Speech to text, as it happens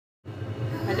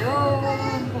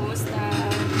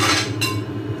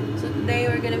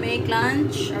make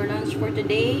lunch, our lunch for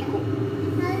today.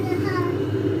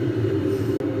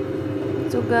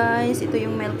 So guys, ito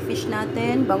yung milk fish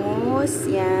natin, bangus.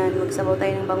 Yan, magsabaw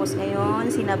tayo ng bangus ngayon.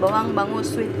 Sinabawang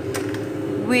bangus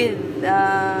with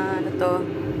ano to,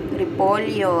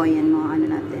 repolyo. Yan mga ano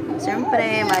natin.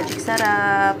 Siyempre, magic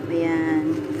sarap.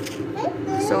 Ayan.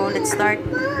 So, let's start.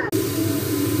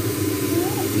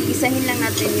 Iisahin lang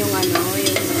natin yung ano,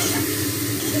 yung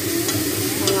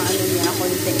mga ano niya,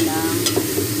 konti lang.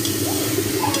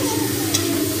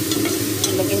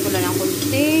 Lagyan ko lang ng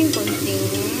konting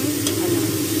ano,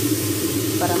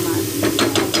 para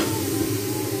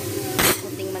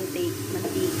konting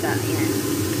mantika. Ayan.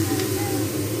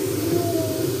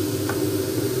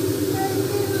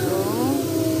 So,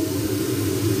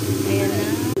 ayan na.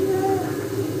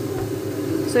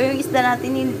 So, yung isda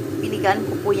natin, piligaan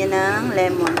ko po yan ng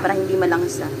lemon para hindi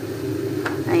malangsa.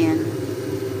 Ayan.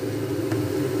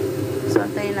 So,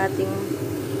 antayin natin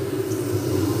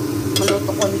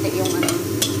maluto konti yung ano,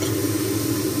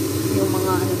 yung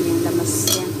mga ano niya,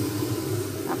 lamas niya.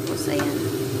 Tapos, ayan.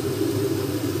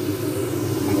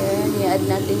 Ayan, i-add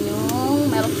natin yung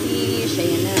milk fish.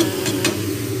 Ayan na.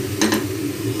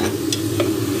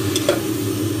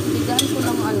 Piligaan ko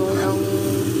ng ano, ng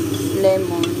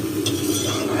lemon.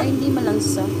 Ay, hindi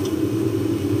malansa.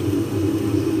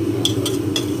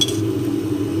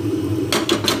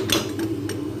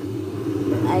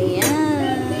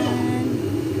 Ayan.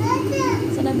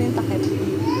 Saan na ba yung takip?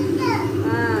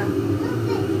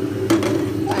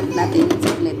 Add natin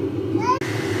saglit.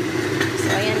 So,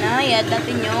 ayan na. I-add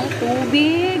natin yung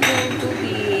tubig. Yung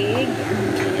tubig.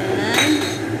 Ayan.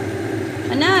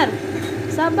 Anar,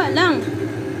 saba lang.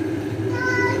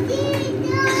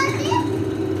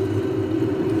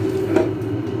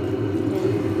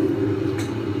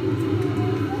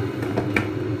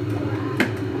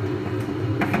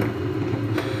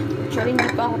 Actually, hindi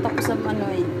pa ako tapos sa ano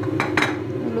eh.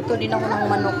 Nuluto din ako ng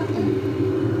manok.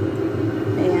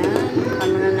 Ayan.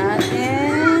 Paano na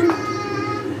natin.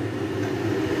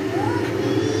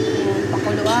 Ayan.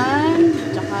 Pakuluan.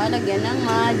 Tsaka lagyan ng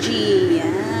maji.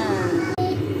 Ayan.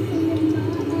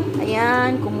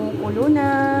 Ayan. Kumukulo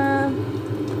na.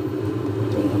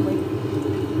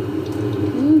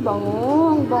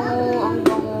 Bango. Ang bango. Ang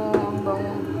bango. Ang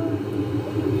bango.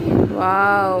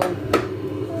 Wow.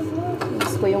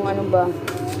 Ko yung ano ba.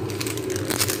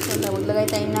 So, maglagay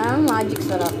tayo ng magic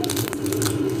sarap.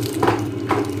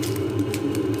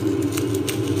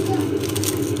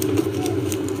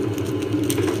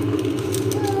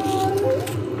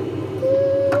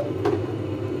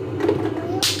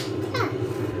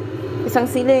 Isang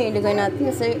sili ilagay natin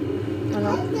kasi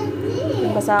ano,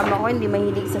 yung kasama ko hindi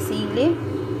mahilig sa sili.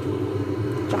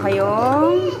 Tsaka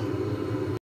yung